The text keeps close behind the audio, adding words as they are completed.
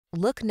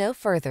Look no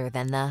further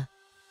than the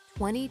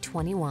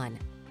 2021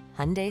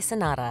 Hyundai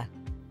Sonata.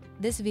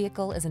 This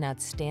vehicle is an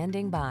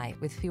outstanding buy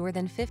with fewer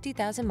than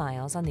 50,000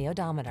 miles on the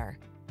odometer.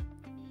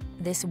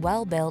 This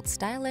well-built,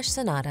 stylish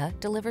Sonata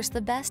delivers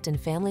the best in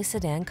family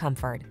sedan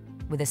comfort.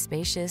 With a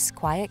spacious,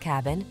 quiet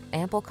cabin,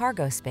 ample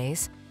cargo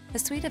space, a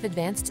suite of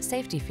advanced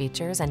safety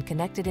features, and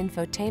connected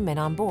infotainment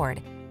on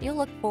board, you'll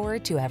look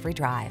forward to every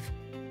drive.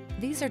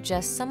 These are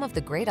just some of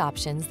the great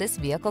options this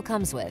vehicle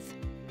comes with: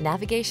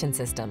 navigation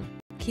system,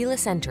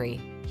 keyless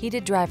entry,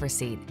 heated driver's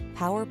seat,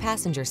 power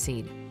passenger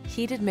seat,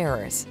 heated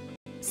mirrors,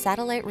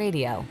 satellite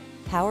radio,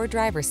 power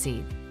driver's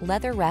seat,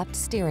 leather-wrapped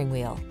steering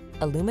wheel,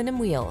 aluminum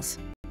wheels,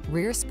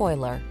 rear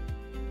spoiler.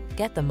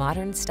 Get the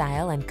modern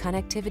style and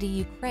connectivity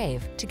you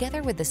crave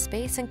together with the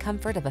space and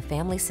comfort of a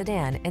family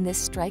sedan in this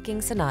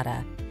striking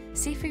Sonata.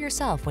 See for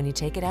yourself when you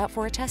take it out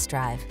for a test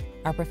drive.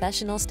 Our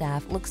professional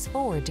staff looks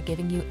forward to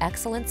giving you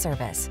excellent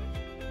service.